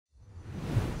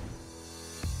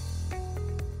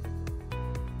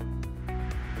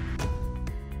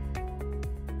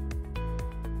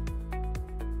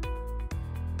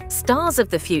Stars of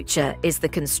the Future is the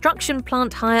Construction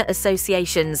Plant Hire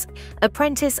Association's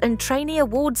Apprentice and Trainee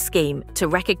Awards scheme to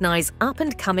recognise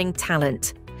up-and-coming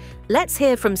talent. Let's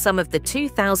hear from some of the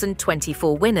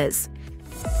 2024 winners.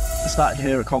 I started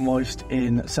here at Commoist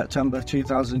in September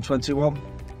 2021.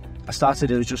 I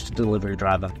started as just a delivery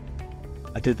driver.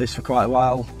 I did this for quite a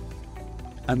while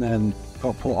and then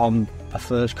got put on a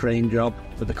first crane job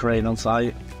with the crane on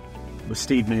site with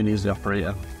Steve Mooney as the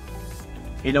operator.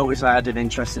 He noticed I had an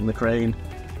interest in the crane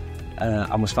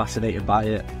and was fascinated by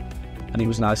it, and he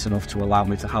was nice enough to allow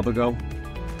me to have a go,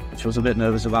 which I was a bit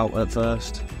nervous about at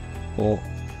first, but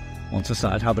once I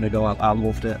started having a go, I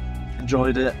loved it,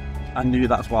 enjoyed it, and knew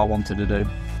that's what I wanted to do.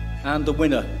 And the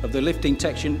winner of the Lifting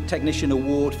Technician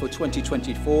Award for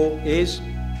 2024 is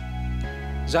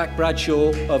Zach Bradshaw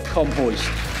of Comhoist.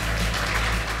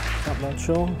 Zach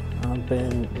Bradshaw, I've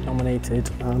been nominated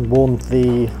and won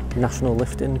the National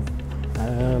Lifting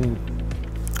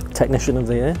Technician of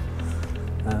the Year.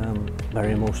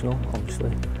 Very emotional,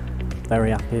 obviously. Very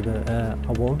happy that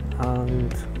I won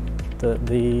and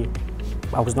that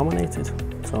I was nominated.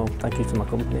 So thank you to my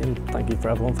company and thank you for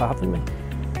everyone for having me.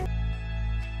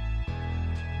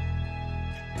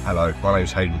 Hello, my name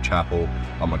is Hayden Chappell.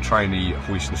 I'm a trainee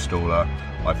hoist installer.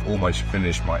 I've almost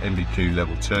finished my MBQ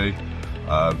level 2,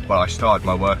 but I started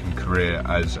my working career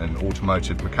as an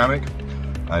automotive mechanic,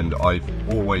 and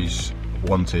I've always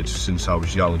wanted since I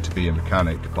was young to be a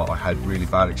mechanic, but I had really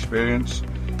bad experience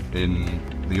in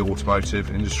the automotive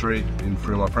industry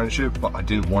through my apprenticeship, but I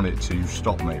didn't want it to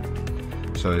stop me.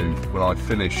 So when I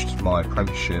finished my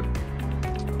apprenticeship,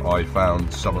 I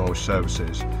found Southern Oil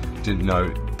Services. Didn't know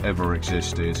it ever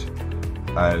existed,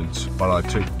 but I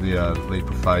took the leap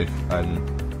of faith, and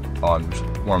it's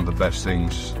one of the best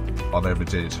things I've ever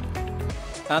did.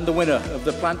 And the winner of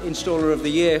the Plant Installer of the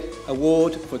Year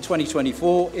award for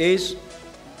 2024 is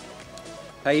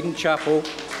Hayden Chappell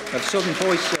of Southern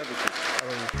Hoist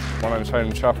Services. My name is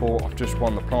Hayden Chappell. I've just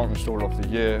won the Plant Installer of the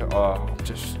Year. I'm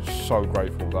just so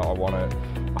grateful that I won it.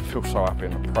 I feel so happy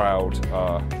and proud.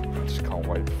 I just can't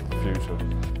wait for the future.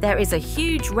 There is a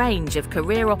huge range of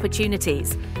career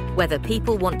opportunities, whether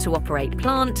people want to operate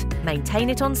plant, maintain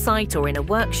it on site or in a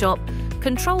workshop,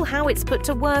 control how it's put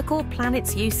to work or plan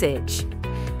its usage.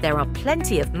 There are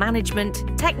plenty of management,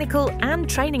 technical and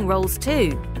training roles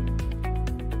too.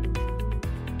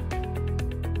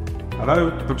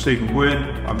 Hello, I'm Stephen Gwynn.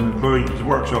 I'm employed as a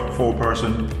workshop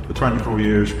foreperson for 24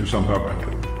 years in Sunbelt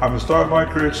Rental. Having started my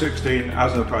career at 16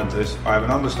 as an apprentice, I have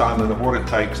an understanding of what it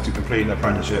takes to complete an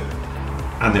apprenticeship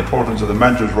and the importance of the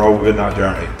mentor's role within that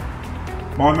journey.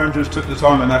 My mentors took the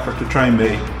time and effort to train me,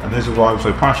 and this is why I'm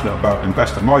so passionate about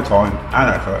investing my time and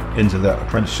effort into the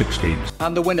apprenticeship schemes.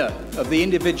 And the winner of the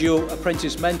Individual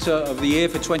Apprentice Mentor of the Year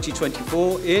for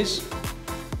 2024 is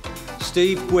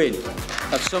Steve Gwynn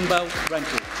of Sunbelt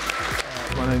Rental.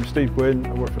 My name's Steve Gwynn,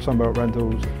 I work for Sunbelt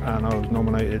Rentals, and I was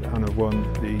nominated and have won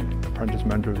the Apprentice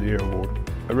Mentor of the Year award.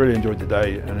 I really enjoyed the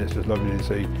day, and it's just lovely to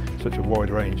see such a wide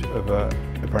range of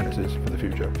apprentices for the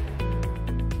future.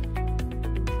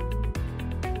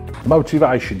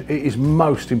 Motivation. It is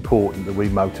most important that we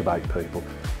motivate people,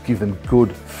 give them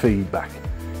good feedback.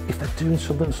 If they're doing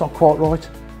something that's not quite right,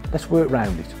 let's work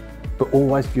around it, but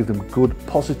always give them good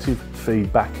positive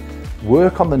feedback.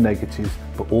 Work on the negatives,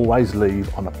 but always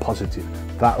leave on a positive.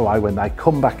 That way when they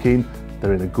come back in,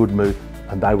 they're in a good mood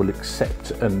and they will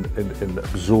accept and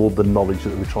absorb the knowledge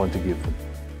that we're trying to give them.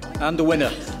 And the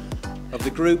winner of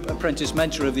the Group Apprentice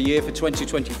Mentor of the Year for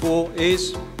 2024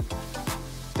 is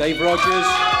Dave Rogers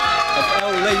of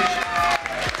L Lynch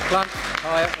Plant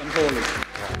Hire and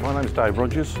Haulage. My name's Dave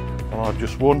Rogers and I've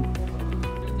just won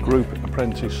Group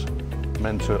Apprentice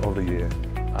Mentor of the Year,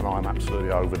 and I'm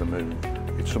absolutely over the moon.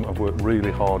 It's something I've worked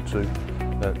really hard to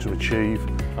achieve,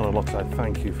 and I'd like to say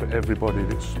thank you for everybody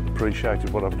that's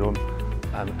appreciated what I've done.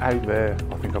 And out there,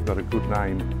 I think I've got a good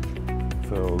name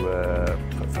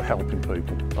for helping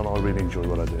people, and I really enjoy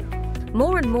what I do.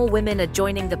 More and more women are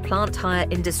joining the plant hire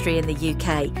industry in the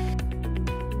UK.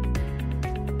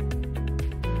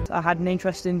 I had an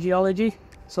interest in geology,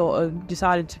 sort of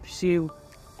decided to pursue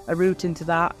a route into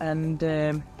that, and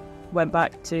went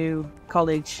back to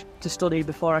college to study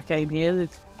before I came here.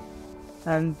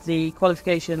 And the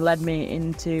qualification led me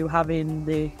into having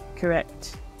the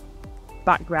correct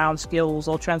background skills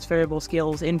or transferable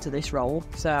skills into this role.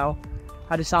 So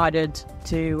I decided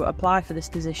to apply for this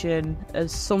position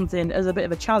as a bit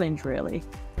of a challenge, really.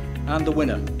 And the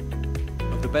winner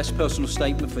of the Best Personal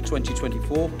Statement for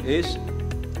 2024 is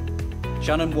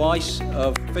Shannon Weiss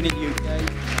of Finning UK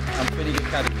and Finning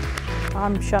Academy.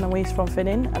 I'm Shannon Weiss from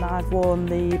Finning, and I've won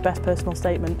the Best Personal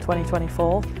Statement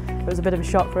 2024 It was a bit of a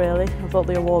shock really. I thought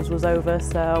the awards was over,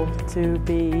 so to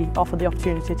be offered the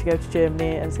opportunity to go to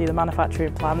Germany and see the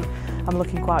manufacturing plant, I'm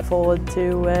looking quite forward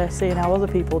to seeing how other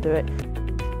people do it.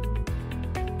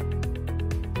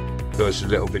 There's a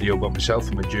little video about myself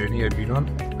and my journey I've been on.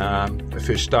 I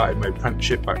first started my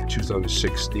apprenticeship back in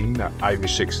 2016. I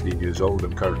was 16 years old,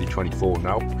 I'm currently 24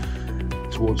 now.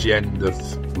 Towards the end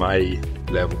of my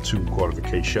level 2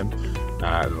 qualification,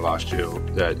 last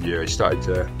year I started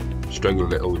to struggle a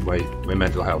little with my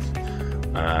mental health.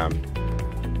 I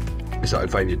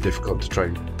started finding it difficult to try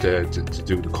to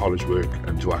do the college work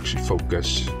and to actually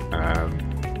focus on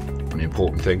the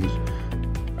important things.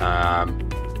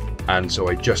 And so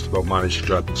I just about managed to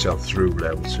drag myself through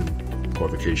level 2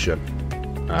 qualification.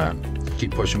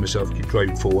 Keep pushing myself, keep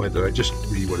driving forward, and I just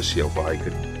really want to see how far I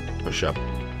could push up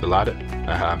the ladder.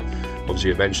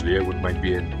 Obviously eventually I wouldn't mind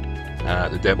being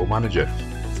the depot manager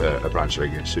for a branch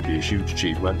like this. It'd be a huge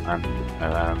achievement, and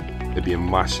it'd be a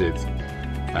massive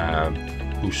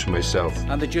boost for myself.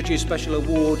 And the Judges Special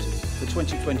Award for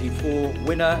 2024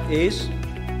 winner is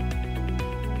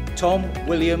Tom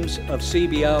Williams of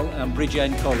CBL and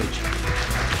Bridgend College.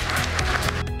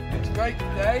 It's a great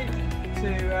day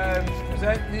to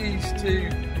present these to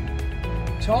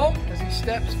Tom as he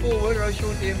steps forward, or else you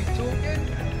won't hear me talking.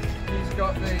 He's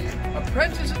got the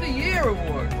Apprentice of the Year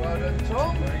Award. Well done,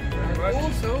 Tom. And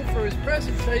also for his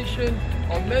presentation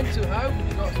on mental health,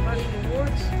 he's got special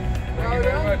awards. Well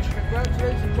done.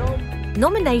 Congratulations, Tom.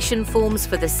 Nomination forms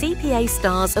for the CPA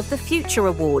Stars of the Future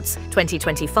Awards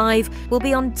 2025 will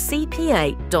be on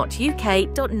cpa.uk.net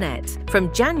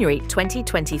from January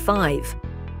 2025.